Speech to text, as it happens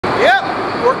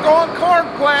we're going corn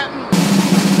planting.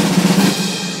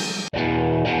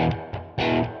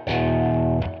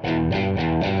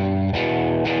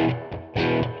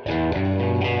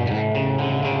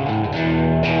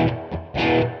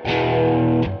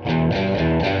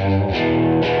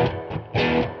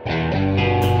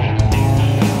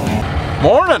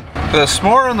 Morning. This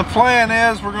morning the plan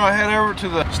is we're going to head over to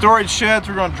the storage sheds.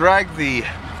 We're going to drag the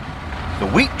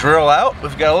wheat drill out.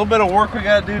 We've got a little bit of work we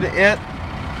got to do to it.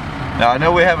 Now I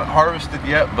know we haven't harvested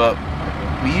yet, but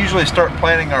we usually start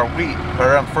planting our wheat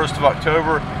around the 1st of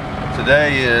October.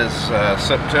 Today is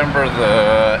September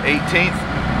the 18th,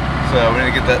 so we need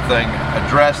to get that thing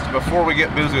addressed before we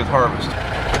get busy with harvest.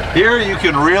 Here you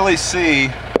can really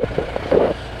see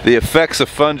the effects of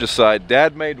fungicide.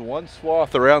 Dad made one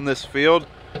swath around this field,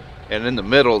 and in the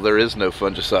middle there is no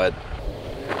fungicide.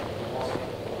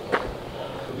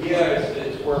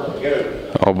 It's where we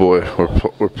go. Oh boy,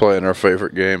 we're playing our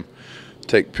favorite game.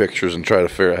 Take pictures and try to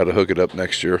figure out how to hook it up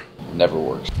next year. Never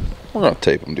works. We're gonna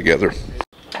tape them together.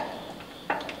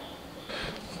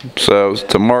 So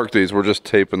to mark these, we're just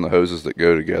taping the hoses that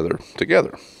go together. Got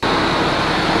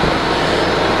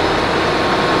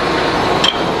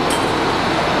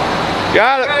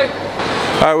it. Okay.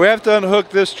 All right, we have to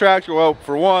unhook this tractor. Well,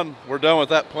 for one, we're done with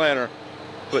that planter.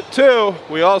 But two,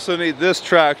 we also need this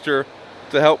tractor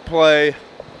to help play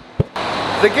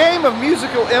the game of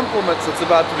musical implements that's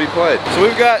about to be played. So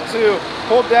we've got to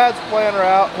pull Dad's planter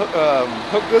out,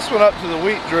 hook this one up to the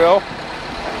wheat drill,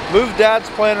 move Dad's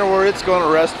planter where it's going to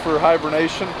rest for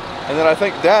hibernation, and then I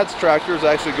think Dad's tractor is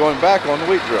actually going back on the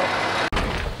wheat drill.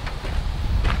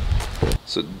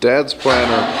 So Dad's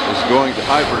planter is going to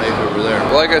hibernate over there.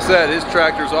 Like I said, his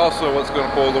tractor is also what's going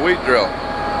to pull the wheat drill.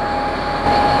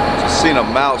 Just seen a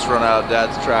mouse run out of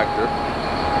Dad's tractor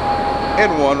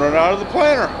and one run out of the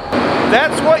planter.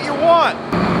 That's what you want.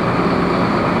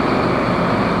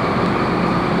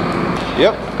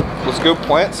 Yep, let's go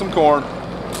plant some corn.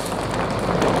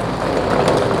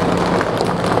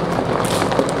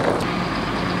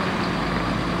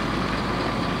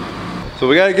 So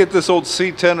we gotta get this old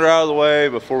seed tender out of the way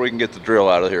before we can get the drill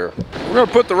out of here. We're gonna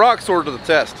put the rock sword to the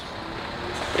test.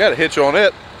 Got a hitch on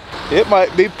it. It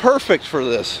might be perfect for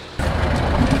this.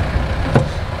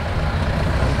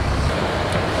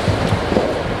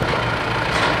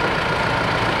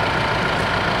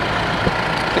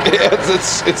 Yeah,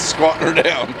 it's squatting her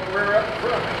down.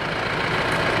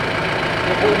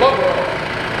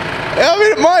 Yeah, I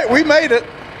mean, it might. We made it.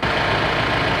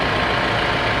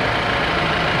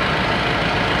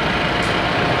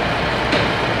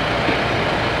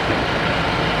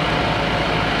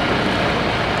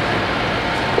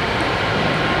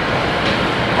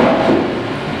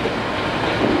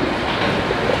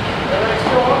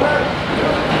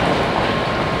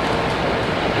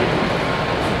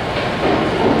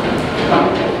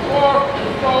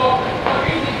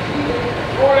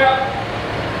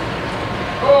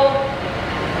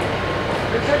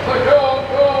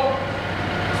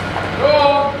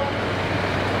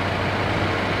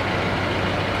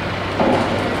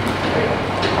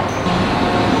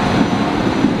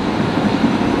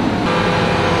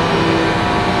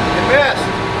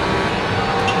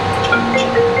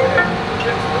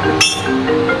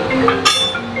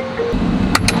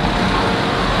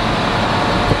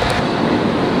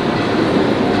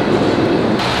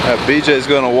 BJ's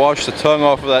going to wash the tongue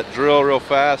off of that drill real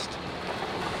fast,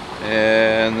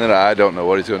 and then I don't know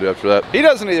what he's going to do after that. He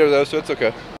doesn't either though, so it's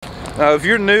okay. Now if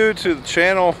you're new to the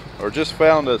channel or just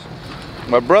found us,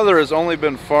 my brother has only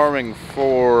been farming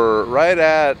for right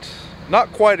at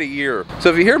not quite a year. So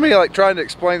if you hear me like trying to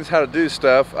explain how to do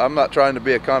stuff, I'm not trying to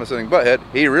be a condescending butthead.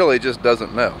 He really just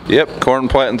doesn't know. Yep, corn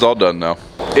planting's all done now.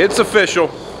 It's official.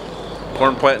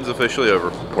 Corn planting's officially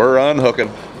over. We're unhooking.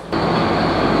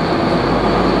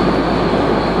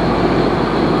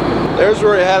 There's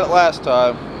where he had it last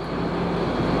time.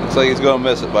 Looks like he's gonna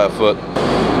miss it by a foot.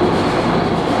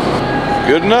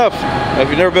 Good enough. Now, if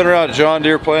you've never been around a John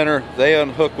Deere planter, they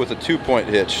unhook with a 2-point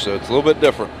hitch, so it's a little bit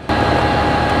different.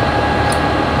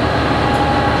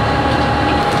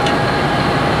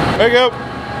 There you go.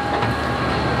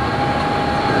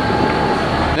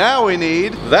 Now we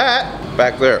need that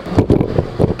back there.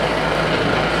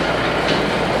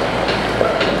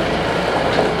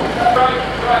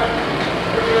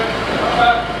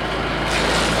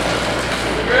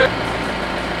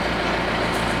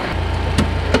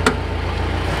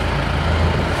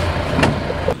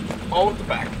 All at the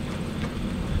back.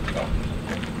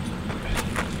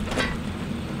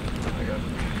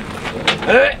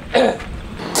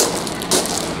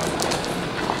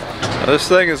 This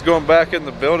thing is going back in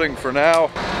the building for now.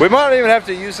 We might not even have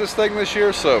to use this thing this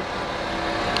year, so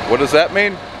What does that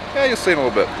mean? Yeah, you'll see in a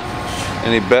little bit.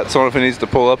 Any bets on if he needs to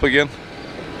pull up again?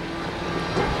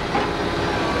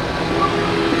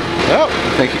 Oh,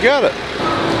 I think you got it.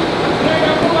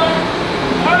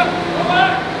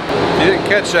 If you didn't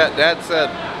catch that, Dad said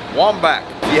womback.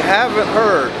 If you haven't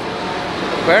heard,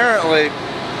 apparently,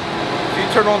 if you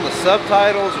turn on the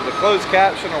subtitles or the closed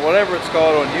caption or whatever it's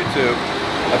called on YouTube,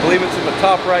 I believe it's in the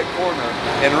top right corner,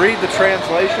 and read the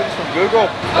translations from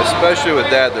Google, especially with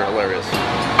Dad, they're hilarious.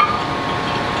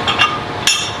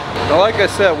 Now, like I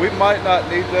said, we might not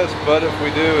need this, but if we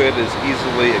do, it is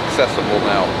easily accessible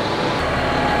now.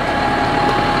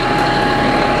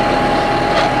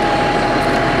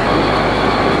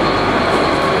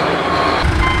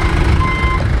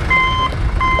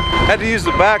 Had to use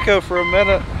the backhoe for a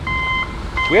minute.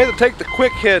 We had to take the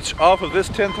quick hitch off of this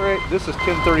 1038. This is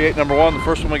 1038 number 1, the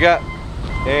first one we got.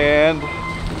 And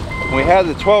we had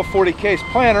the 1240 case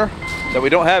planter that we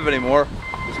don't have anymore.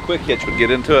 This quick hitch would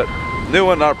get into it. New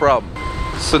one, not a problem.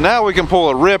 So now we can pull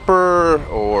a ripper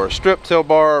or a strip till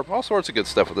bar, all sorts of good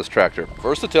stuff with this tractor.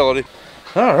 Versatility.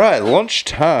 All right,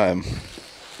 lunchtime.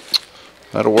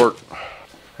 That'll work.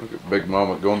 Look at Big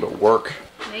Mama going to work.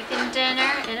 Making dinner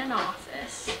in an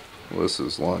office. Well, this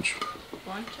is lunch.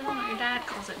 Lunch? I don't know what your dad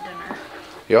calls it, dinner.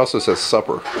 He also says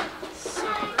supper.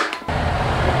 Supper.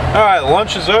 All right,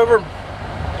 lunch is over.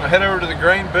 I head over to the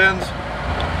grain bins.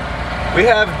 We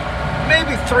have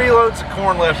maybe 3 loads of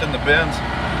corn left in the bins.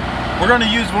 We're going to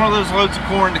use one of those loads of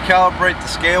corn to calibrate the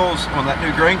scales on that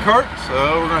new grain cart, so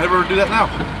we're going to head over and do that now.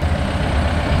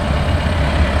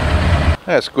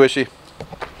 That's squishy.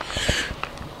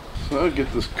 So I'll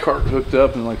get this cart hooked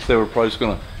up, and like I said, we're probably just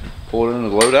going to pull it in the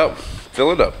load out,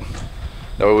 fill it up.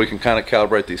 That way we can kind of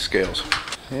calibrate these scales.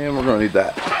 And we're going to need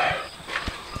that.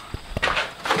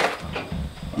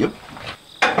 Yep.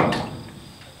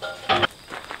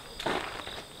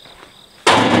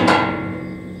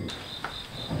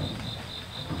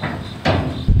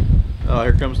 Oh,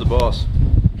 here comes the boss.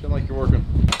 Sound like you're working.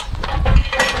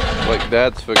 Like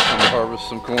Dad's fixing to harvest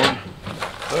some corn.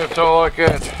 That's all like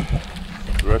that.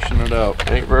 Threshing it out.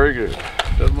 Ain't very good.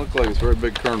 Doesn't look like it's very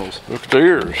big kernels. Look at the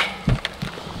ears.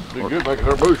 Be good back at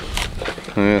our bushel.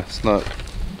 Yeah, it's not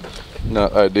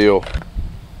ideal.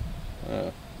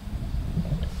 I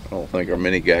don't think our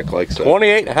mini gack likes that.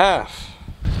 28.5.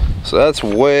 So that's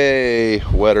way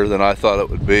wetter than I thought it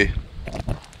would be.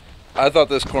 I thought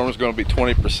this corn was going to be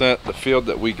 20%. The field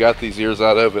that we got these ears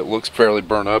out of, it looks fairly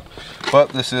burnt up. But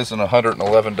this isn't a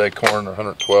 111-day corn or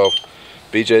 112.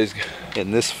 BJ's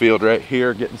in this field right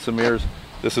here getting some ears.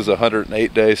 This is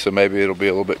 108 days, so maybe it'll be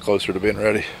a little bit closer to being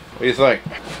ready. What do you think?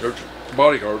 There's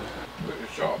bodyguard. Look at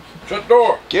the shop. Shut the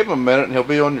door. Give him a minute and he'll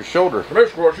be on your shoulder. Come here,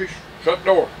 Squishy. Shut the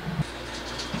door.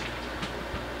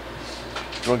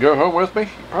 You want to go home with me?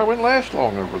 I wouldn't last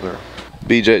long over there.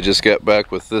 BJ just got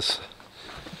back with this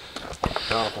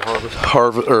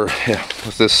Harvest.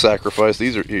 With this sacrifice.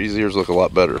 These ears look a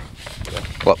lot better,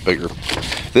 a lot bigger.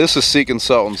 This is Seek and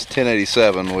Sultan's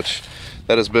 1087, which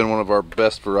that has been one of our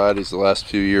best varieties the last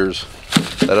few years.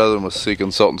 That other one was Seek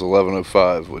and Sultan's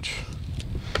 1105, which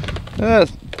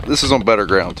this is on better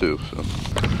ground too. So.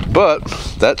 But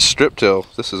that's strip till.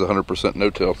 This is 100%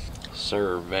 no-till.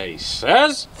 Survey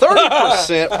says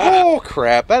 30%. Oh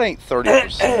crap! That ain't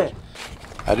 30%.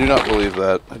 I do not believe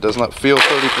that. It does not feel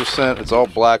 30%. It's all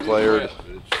black layered.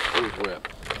 It's wet.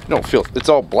 You don't feel. It's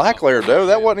all black layered though.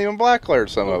 That wasn't even black layered.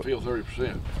 Some of it. Feel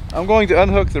 30%. I'm going to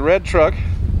unhook the red truck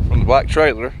from the black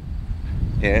trailer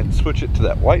and switch it to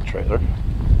that white trailer,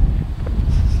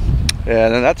 and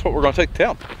then that's what we're going to take to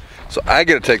town. So I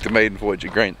get to take the maiden voyage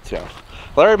of grain to town.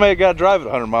 Larry may have got to drive it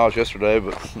 100 miles yesterday,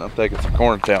 but I'm taking some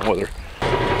corn to town with her.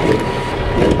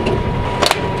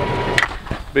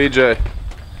 BJ,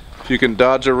 if you can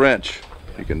dodge a wrench,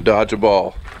 you can dodge a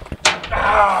ball.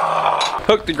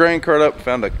 Hooked the grain cart up,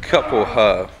 found a couple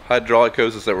hydraulic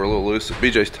hoses that were a little loose.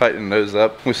 BJ's tightening those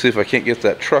up. We'll see if I can't get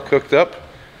that truck hooked up,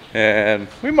 and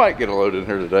we might get a load in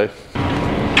here today.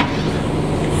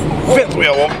 Fifth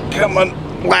wheel won't come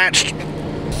unlatched.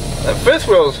 That fifth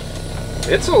wheel's,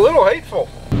 it's a little hateful.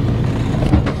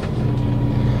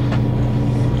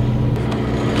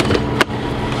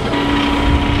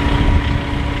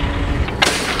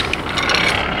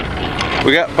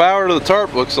 We got power to the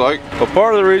tarp, looks like. But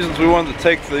part of the reasons we wanted to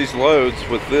take these loads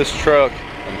with this truck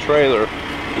and trailer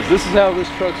is this is how this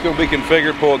truck's gonna be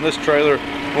configured, pulling this trailer.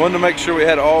 We wanted to make sure we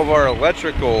had all of our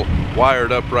electrical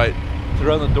wired up right to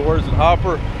run the doors and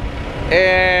hopper,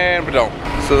 and we don't.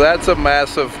 So that's a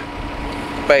massive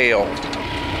fail.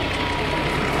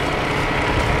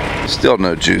 Still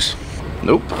no juice.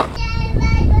 Nope.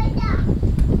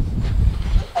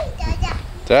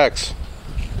 Dax.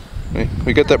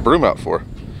 We got that broom out for?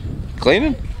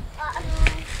 Cleaning?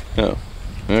 No.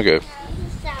 Okay.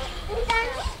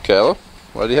 Kayla,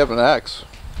 why do you have an axe?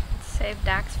 Save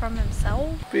Dax from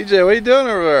himself. BJ, what are you doing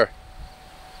over there?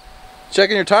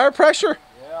 Checking your tire pressure?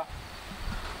 Yeah.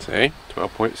 See?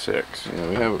 12.6. Yeah,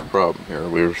 we have a problem here.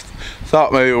 We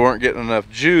thought maybe we weren't getting enough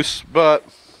juice, but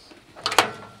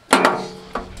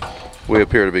we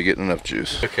appear to be getting enough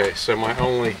juice. Okay, so my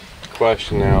only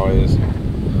question now is,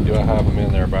 do I have them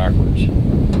in there backwards?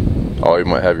 Oh, you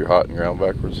might have your hot and ground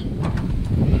backwards. I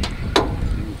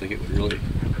didn't think it would really.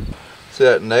 See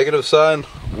that negative sign?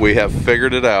 We have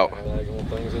figured it out. Diagonal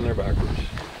things in there backwards.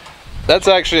 That's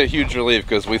actually a huge relief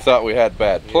because we thought we had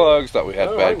bad plugs, thought we had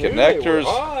bad connectors.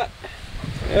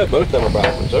 Yeah, both of them are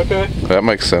backwards. Okay. That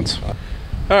makes sense.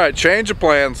 All right, change of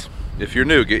plans. If you're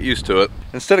new, get used to it.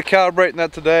 Instead of calibrating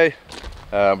that today,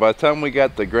 by the time we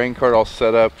got the grain cart all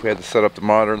set up, we had to set up the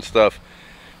monitor and stuff.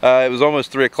 It was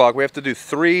almost 3 o'clock. We have to do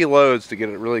 3 loads to get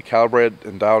it really calibrated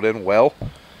and dialed in well.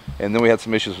 And then we had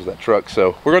some issues with that truck.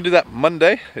 So we're gonna do that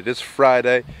Monday. It is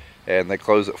Friday and they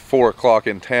close at 4 o'clock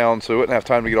in town. So we wouldn't have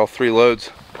time to get all 3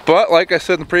 loads. But like I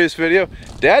said in the previous video,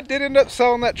 Dad did end up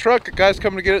selling that truck. The guy's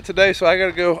coming to get it today. So I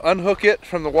gotta go unhook it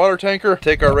from the water tanker,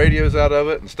 take our radios out of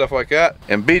it and stuff like that.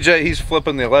 And BJ, he's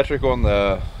flipping the electric on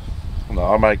the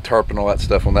automatic tarp and all that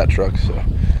stuff on that truck. So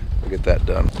we'll get that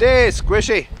done. Stay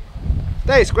squishy.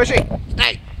 Stay squishy.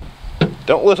 Stay.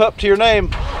 Don't live up to your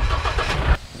name.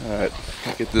 All right,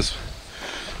 get this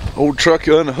old truck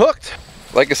unhooked.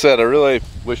 Like I said, I really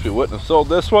wish we wouldn't have sold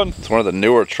this one. It's one of the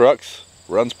newer trucks.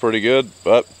 Runs pretty good,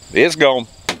 but it's gone.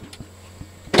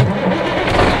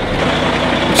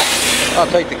 I'll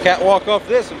take the catwalk off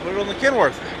this and put it on the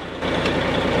Kenworth.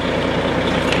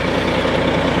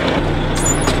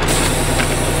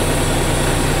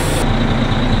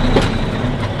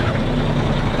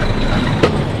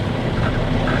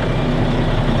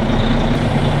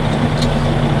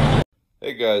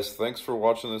 Hey guys, thanks for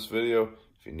watching this video.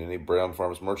 If you need any Brown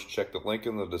Farms merch, check the link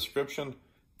in the description.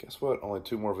 Guess what? Only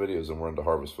 2 more videos and we're into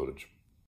harvest footage.